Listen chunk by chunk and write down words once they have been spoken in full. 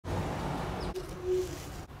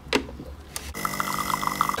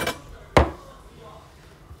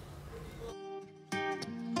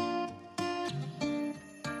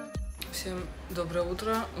Доброе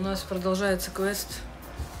утро. У нас продолжается квест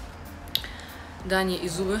Дани и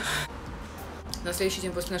зубы. На следующий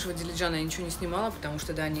день после нашего дилижана я ничего не снимала, потому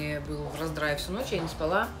что Дани был в раздрае всю ночь, я не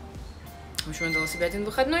спала. В общем, я дала себе один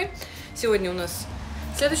выходной. Сегодня у нас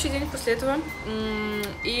следующий день после этого.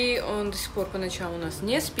 И он до сих пор по ночам у нас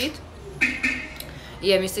не спит.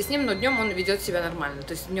 Я вместе с ним, но днем он ведет себя нормально.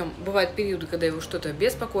 То есть днем бывают периоды, когда его что-то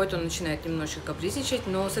беспокоит, он начинает немножечко капризничать,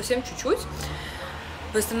 но совсем чуть-чуть.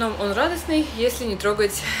 В остальном он радостный, если не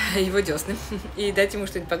трогать его десны и дать ему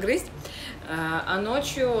что-нибудь погрызть. А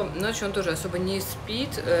ночью он тоже особо не спит,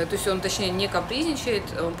 то есть он, точнее, не капризничает,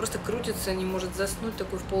 он просто крутится, не может заснуть,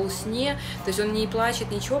 такой в полусне. То есть он не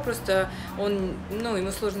плачет, ничего, просто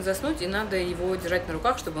ему сложно заснуть, и надо его держать на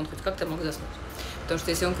руках, чтобы он хоть как-то мог заснуть. Потому что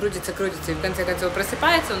если он крутится и в конце концов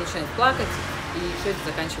просыпается, он начинает плакать, и все это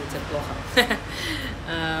заканчивается плохо.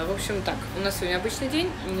 В общем, так, у нас сегодня обычный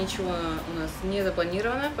день, ничего у нас не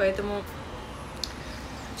запланировано, поэтому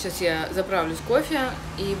сейчас я заправлюсь кофе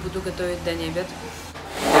и буду готовить Дани обед.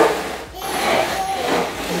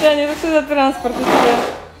 Дани, это что за транспорт у тебя?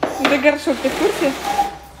 Это горшок, ты в курсе?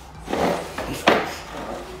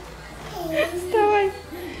 Вставай!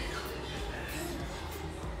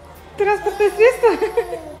 Транспортное средство?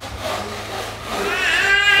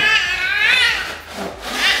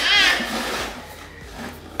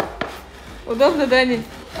 Удобно, Дани?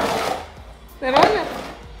 Нормально?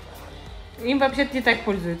 Им вообще-то не так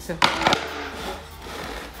пользуются.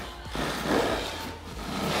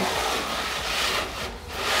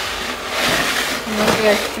 Мы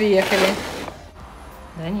здрасте приехали.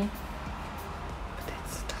 Дани пытается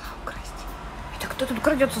со стола украсть. Это кто тут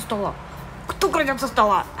крадет со стола? Кто крадет со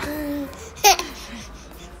стола?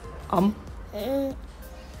 Ам.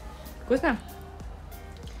 Вкусно?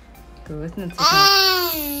 Вкусно,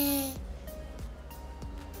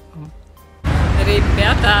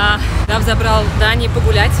 Ребята, Дав забрал Дани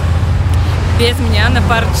погулять без меня на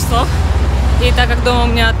пару часов. И так как дома у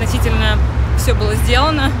меня относительно все было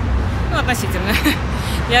сделано, относительно,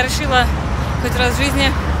 я решила хоть раз в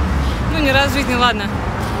жизни, не раз в жизни, ладно,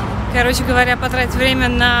 короче говоря, потратить время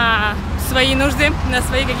на свои нужды, на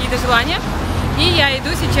свои какие-то желания. И я иду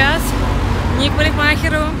сейчас ни к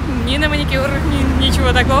парикмахеру, ни на маникюр,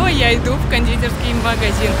 ничего такого. Я иду в кондитерский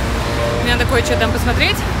магазин. Мне надо кое-что там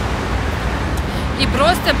посмотреть и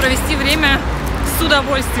просто провести время с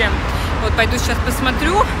удовольствием. Вот пойду сейчас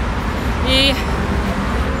посмотрю, и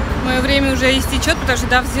мое время уже истечет, потому что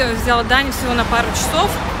Дав взяла Дани всего на пару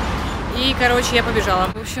часов. И, короче, я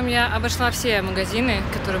побежала. В общем, я обошла все магазины,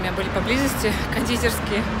 которые у меня были поблизости,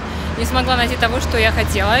 кондитерские. Не смогла найти того, что я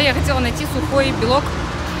хотела. Я хотела найти сухой белок.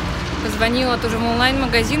 Позвонила тоже в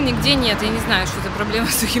онлайн-магазин, нигде нет. Я не знаю, что за проблема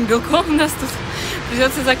с сухим белком у нас тут.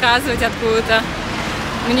 Придется заказывать откуда-то.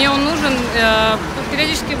 Мне он нужен,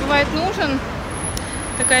 периодически бывает нужен.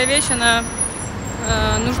 Такая вещь, она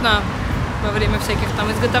нужна во время всяких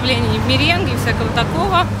там изготовлений меренги и всякого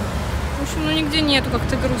такого. В общем, нигде нету,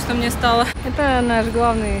 как-то грустно мне стало. Это наш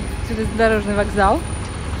главный железнодорожный вокзал.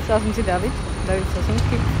 Давид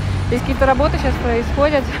Сосунский. Здесь какие-то работы сейчас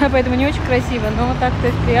происходят, поэтому не очень красиво, но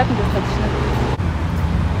так-то приятно достаточно.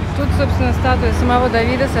 Тут, собственно, статуя самого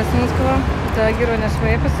Давида Сосунского. Это герой нашего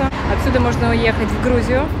эпоса. Отсюда можно уехать в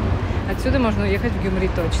Грузию, отсюда можно уехать в Гюмри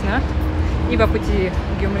точно. И по пути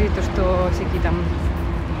в Гюмри, то что всякие там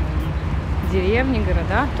деревни,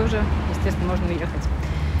 города, тоже, естественно, можно уехать.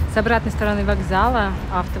 С обратной стороны вокзала,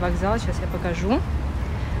 автовокзала, сейчас я покажу.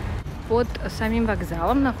 Под самим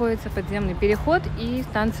вокзалом находится подземный переход и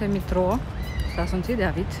станция метро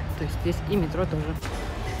Давид. То есть здесь и метро тоже.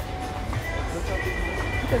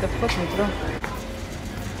 Вот это вход в метро.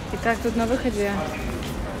 Итак, тут на выходе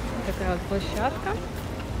такая вот площадка.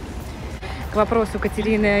 К вопросу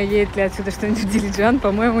Катерины, едет ли отсюда что-нибудь в Дилижан,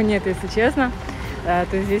 по-моему, нет, если честно. То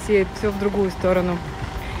есть здесь едет все в другую сторону.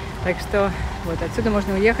 Так что вот отсюда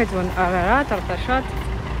можно уехать, вон Арарат, Арташат,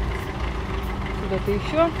 куда-то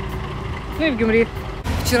еще. Ну и в Гюмри.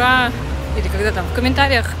 Вчера, или когда там, в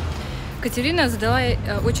комментариях Катерина задала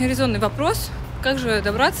очень резонный вопрос, как же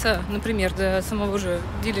добраться, например, до самого же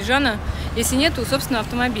Дилижана, если нету собственного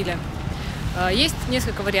автомобиля. Есть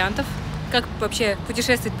несколько вариантов, как вообще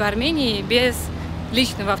путешествовать по Армении без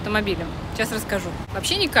личного автомобиля. Сейчас расскажу.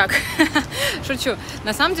 Вообще никак. Шучу.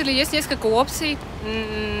 На самом деле есть несколько опций.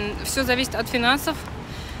 Все зависит от финансов,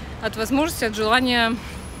 от возможности, от желания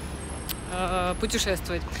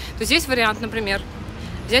путешествовать. То есть есть вариант, например,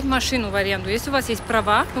 взять машину в аренду. Если у вас есть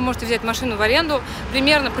права, вы можете взять машину в аренду.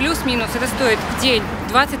 Примерно плюс-минус это стоит в день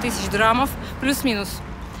 20 тысяч драмов, плюс-минус.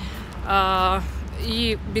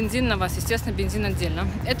 И бензин на вас, естественно, бензин отдельно.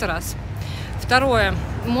 Это раз. Второе.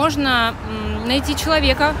 Можно найти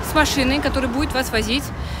человека с машиной, который будет вас возить.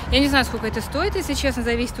 Я не знаю, сколько это стоит, если честно,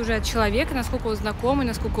 зависит уже от человека, насколько он знакомый,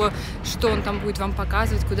 насколько, что он там будет вам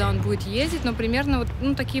показывать, куда он будет ездить. Но примерно вот,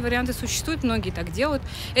 ну, такие варианты существуют, многие так делают.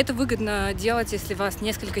 Это выгодно делать, если вас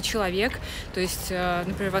несколько человек, то есть,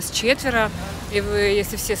 например, вас 4, и вы,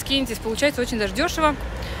 если все скинетесь, получается очень даже дешево.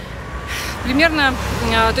 Примерно,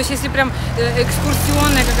 то есть если прям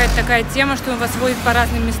экскурсионная какая-то такая тема, что он вас водит по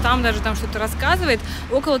разным местам, даже там что-то рассказывает,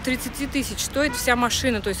 около 30 тысяч стоит вся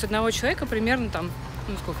машина, то есть одного человека примерно там,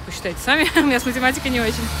 ну сколько, посчитайте сами, у меня с математикой не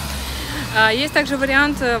очень. Есть также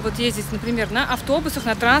вариант вот ездить, например, на автобусах,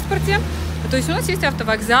 на транспорте, то есть у нас есть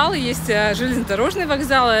автовокзалы, есть железнодорожный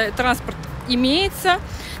вокзал, транспорт имеется,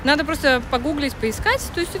 надо просто погуглить, поискать,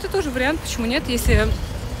 то есть это тоже вариант, почему нет, если...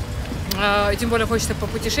 Тем более хочется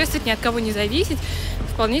попутешествовать, ни от кого не зависеть.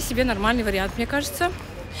 Вполне себе нормальный вариант, мне кажется.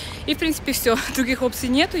 И, в принципе, все. Других опций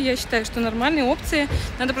нету. Я считаю, что нормальные опции.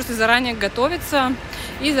 Надо просто заранее готовиться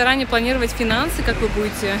и заранее планировать финансы, как вы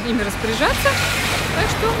будете ими распоряжаться. Так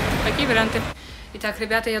что такие варианты. Итак,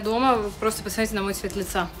 ребята, я дома. Просто посмотрите на мой цвет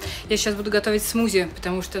лица. Я сейчас буду готовить смузи,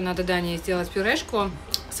 потому что надо Дане сделать пюрешку.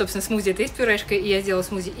 Собственно, смузи это и с пюрешкой. И я сделала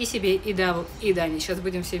смузи и себе, и Даву, и Дане. Сейчас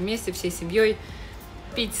будем все вместе, всей семьей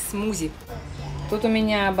пить смузи. Тут у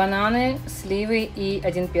меня бананы, сливы и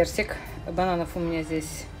 1 персик. Бананов у меня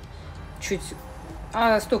здесь чуть...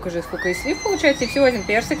 столько же, сколько и слив получается. И всего 1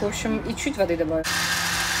 персик. В общем, и чуть воды добавлю.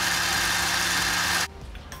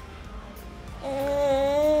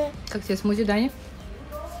 Как тебе смузи, Дани?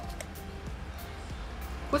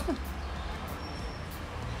 Вкусно?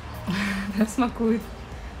 Да, смакует.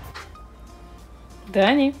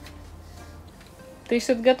 Дани, ты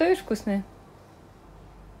что-то готовишь вкусное?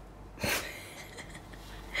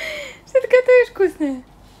 Что ты готовишь вкусное?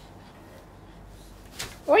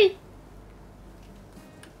 Ой!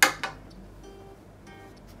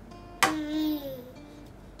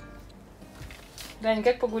 Дань,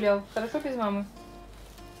 как погулял? Хорошо без мамы?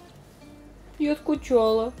 Я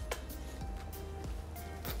скучала.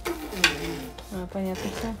 Понятно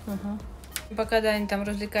все. Ага. Пока Даня там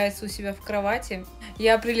развлекается у себя в кровати,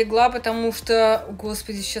 я прилегла, потому что,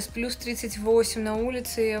 господи, сейчас плюс 38 на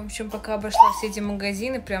улице. Я, в общем, пока обошла все эти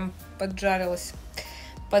магазины, прям поджарилась.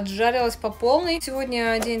 Поджарилась по полной.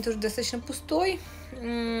 Сегодня день тоже достаточно пустой.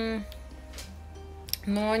 Но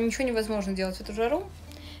ничего невозможно делать в эту жару.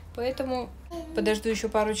 Поэтому подожду еще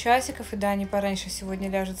пару часиков. И Дани пораньше сегодня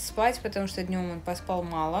ляжет спать, потому что днем он поспал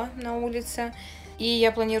мало на улице. И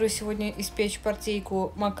я планирую сегодня испечь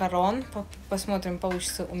партийку макарон. Посмотрим,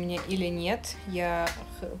 получится у меня или нет. Я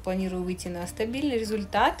планирую выйти на стабильный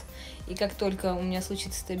результат. И как только у меня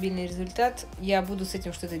случится стабильный результат, я буду с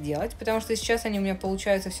этим что-то делать. Потому что сейчас они у меня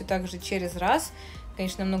получаются все так же через раз.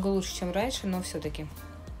 Конечно, намного лучше, чем раньше, но все-таки.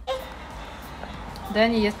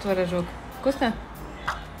 Дани ест творожок. Вкусно?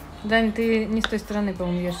 Дани, ты не с той стороны,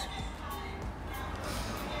 по-моему, ешь.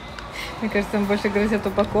 Мне кажется, там больше грозит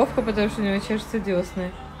упаковка, потому что у него чешутся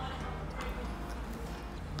десны.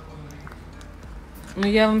 Ну,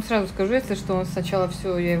 я вам сразу скажу, если что, он сначала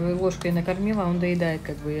все, я его ложкой накормила, а он доедает,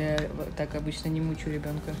 как бы я так обычно не мучу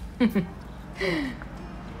ребенка.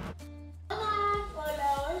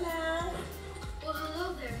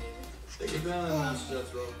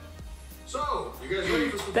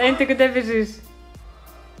 Тань, ты куда бежишь?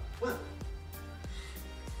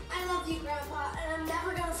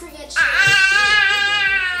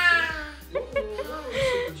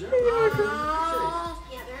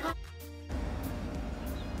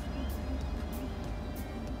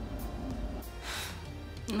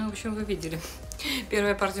 Ну, в общем, вы видели.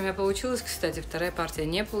 Первая партия у меня получилась, кстати, вторая партия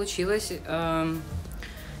не получилась. Я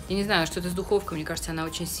не знаю, что это с духовкой, мне кажется, она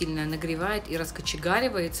очень сильно нагревает и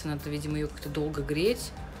раскочегаривается. Надо, видимо, ее как-то долго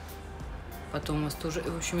греть. Потом у вас тоже...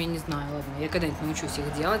 В общем, я не знаю, ладно. Я когда-нибудь научусь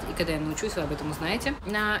их делать. И когда я научусь, вы об этом узнаете.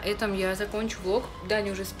 На этом я закончу влог.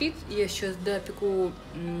 Даня уже спит. Я сейчас допеку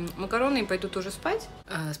макароны и пойду тоже спать.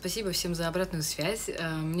 Спасибо всем за обратную связь.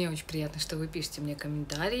 Мне очень приятно, что вы пишете мне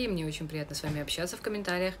комментарии. Мне очень приятно с вами общаться в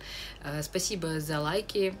комментариях. Спасибо за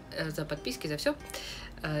лайки, за подписки, за все.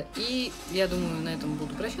 И я думаю, на этом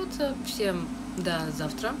буду прощаться. Всем до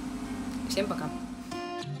завтра. Всем пока.